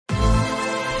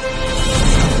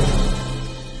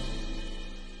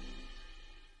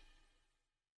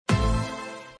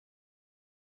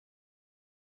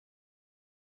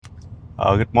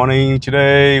Good morning.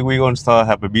 Today we're going to start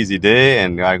have a busy day,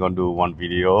 and I'm going to do one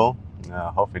video.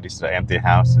 Hopefully, this is an empty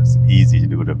house. It's easy to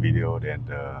do the video than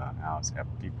the house have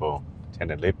people tend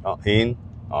to live in.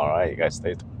 All right, you guys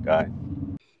stay tuned, guys.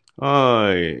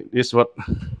 Alright, this is what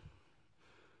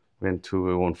went to.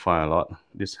 We won't find a lot.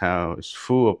 This house is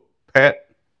full of pet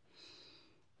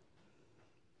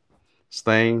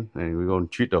stain, and we're going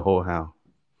to treat the whole house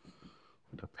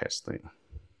with a pet stain.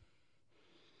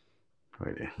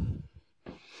 Right there.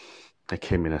 They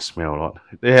came in and smell a lot.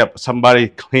 They have somebody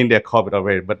clean their carpet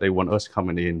already, but they want us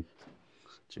coming in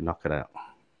to knock it out.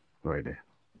 Right there.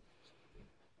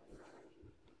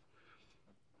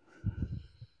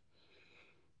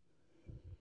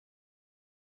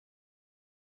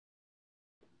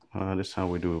 This is how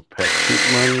we do pet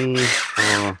treatment.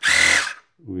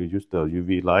 We use the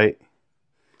UV light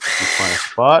to find a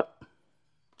spot.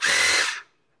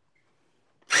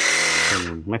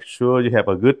 And make sure you have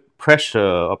a good pressure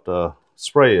of the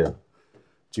sprayer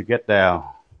to get down.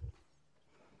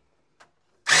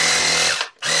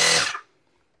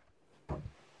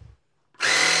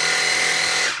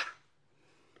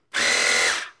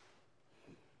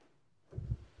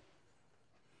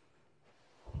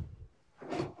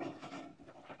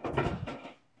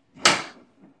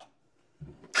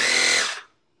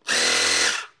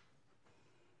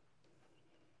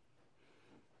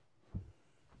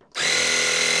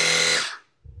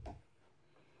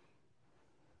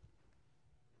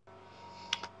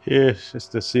 Here is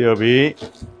the CLB. The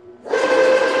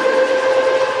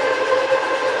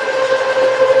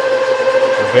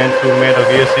VANTOOL Metal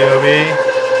Gear CLB.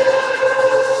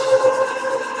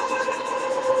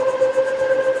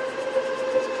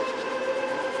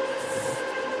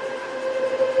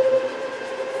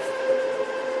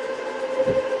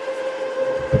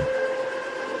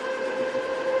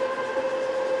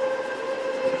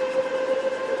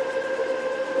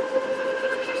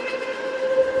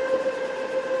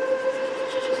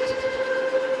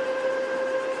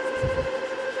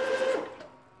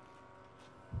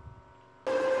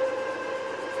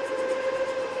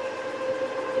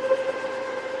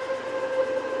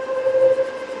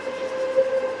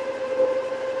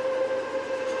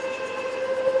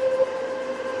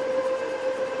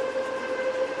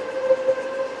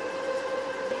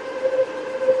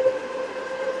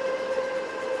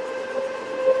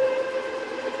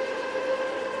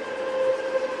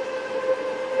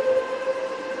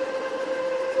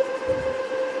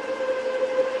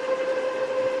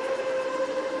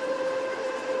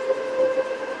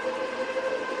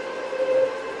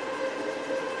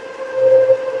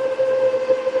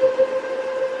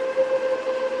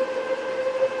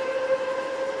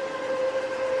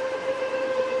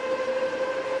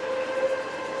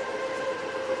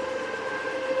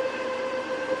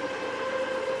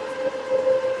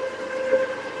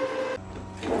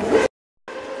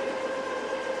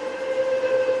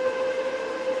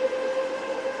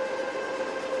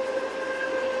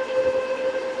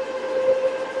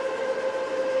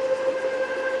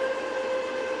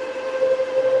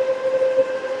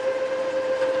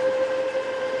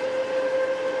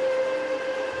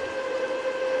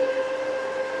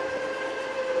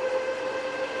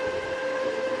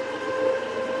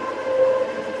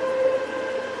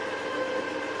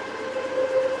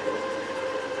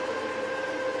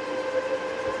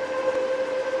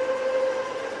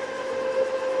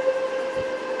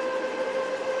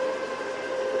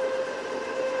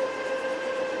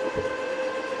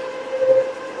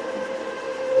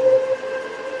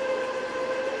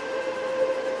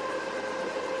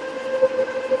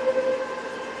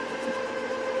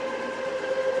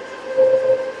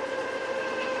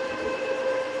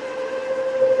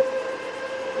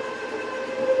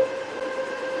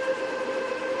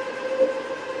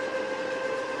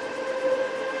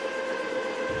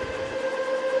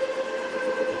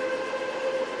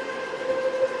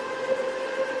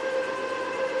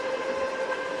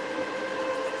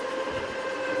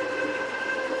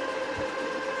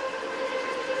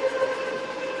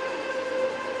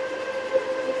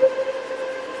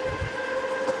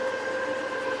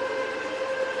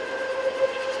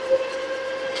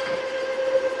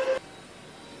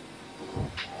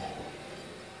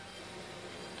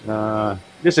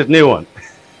 This is new one.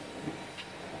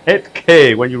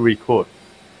 8K when you record.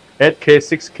 8K,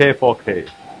 6K, 4K.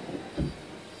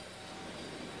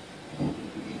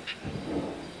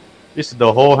 This is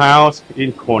the whole house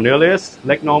in Cornelius,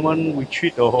 Lake Norman. We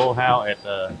treat the whole house at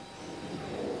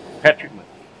pet treatment.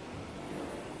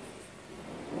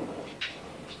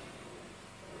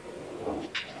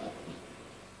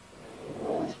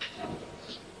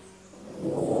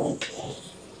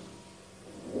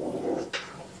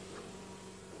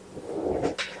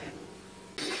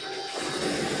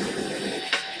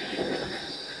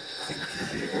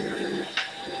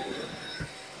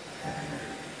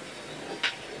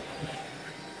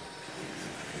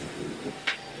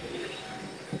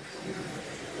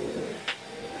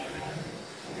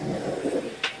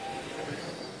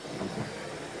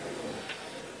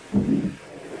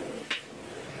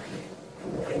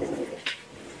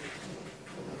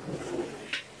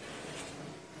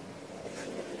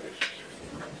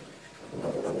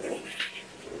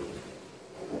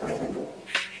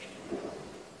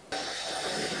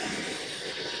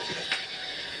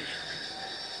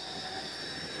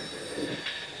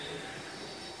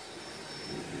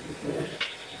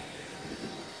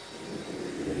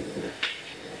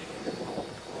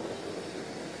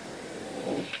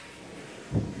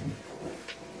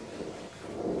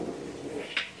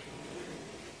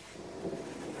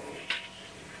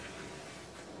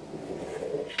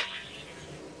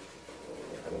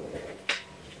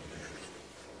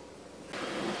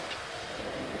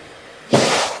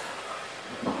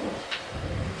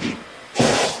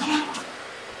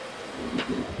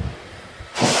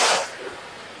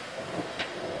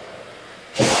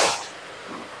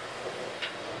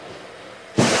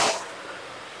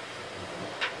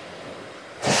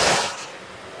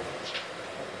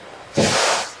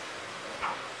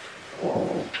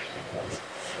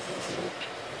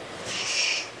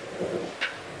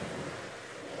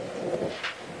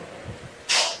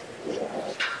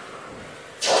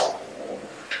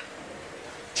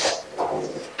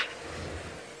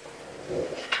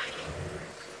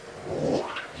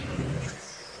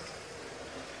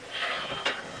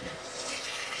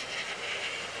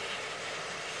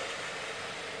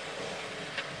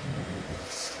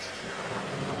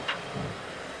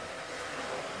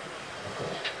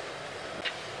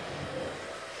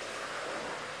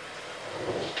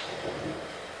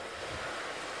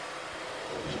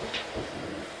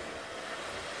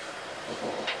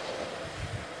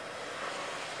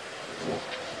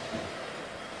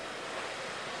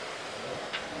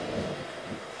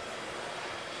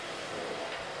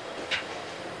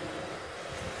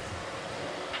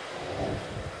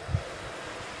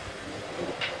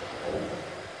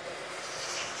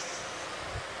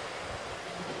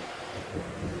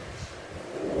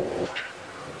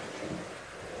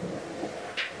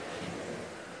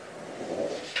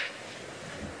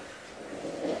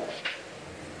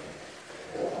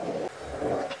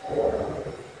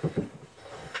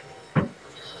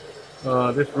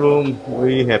 This room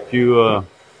we have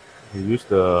we use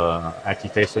the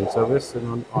agitation service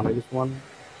on this one,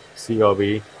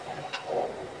 CRV.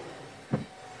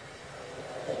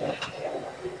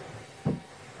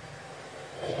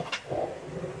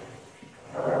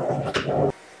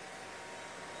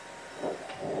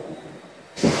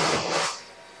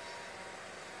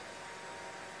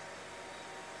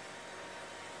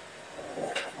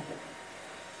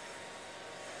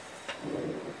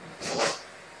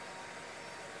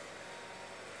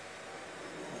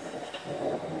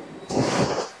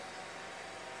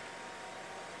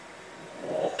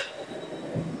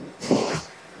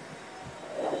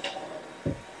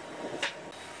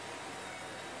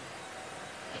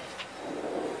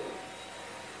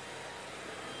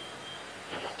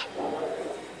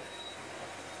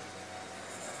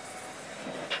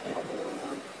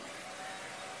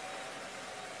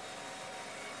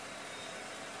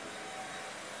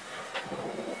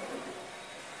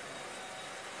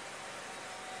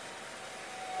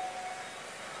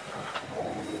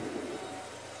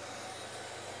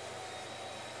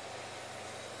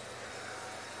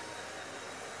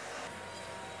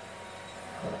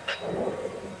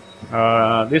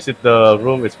 This is the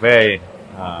room is very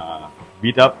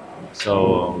beat up,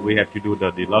 so we have to do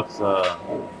the deluxe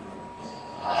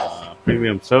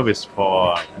premium service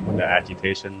for the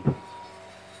agitation.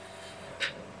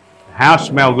 House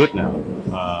smell good now.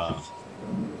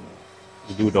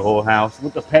 We do the whole house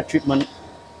with the pet treatment.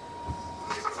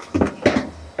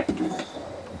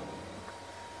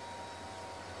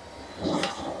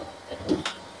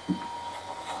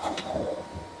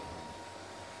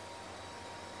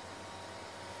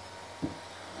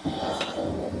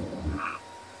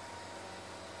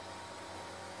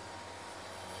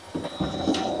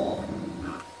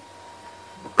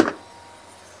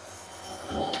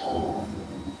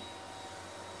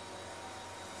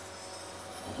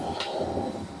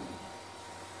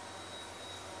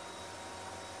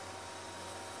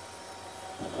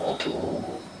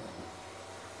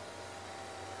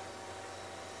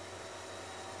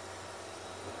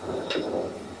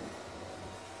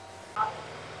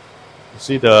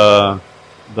 See the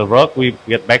rug we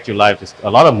get back to life. It's a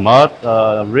lot of mud,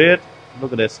 red.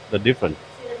 Look at this, the difference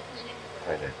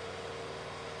right there.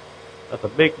 That's a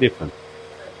big difference.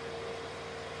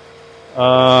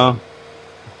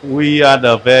 We are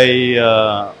the very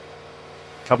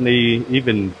company.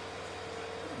 Even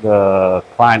the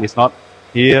client is not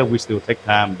here, we still take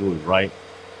time to do it right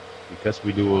because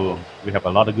we have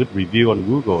a lot of good review on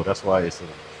Google. That's why it's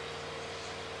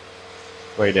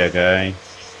right there, guys.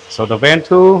 So the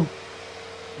VANTOOL,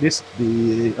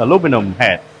 the aluminum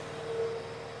head.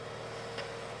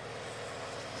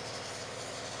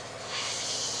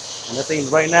 And I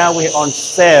think right now we're on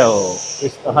sale.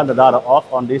 It's $100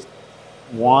 off on this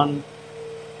one.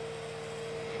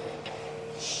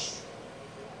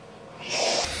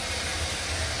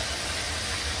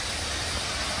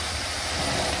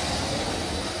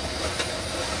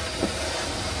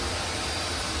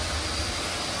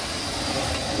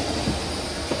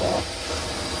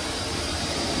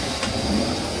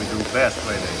 We do best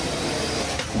right there.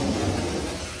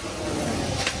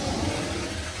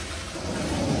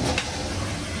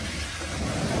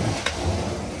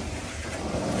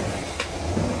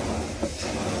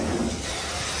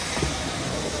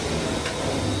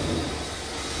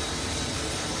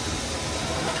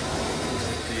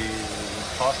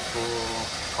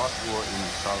 Costco in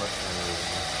Charlotte,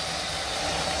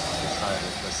 beside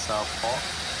the South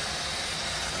Park.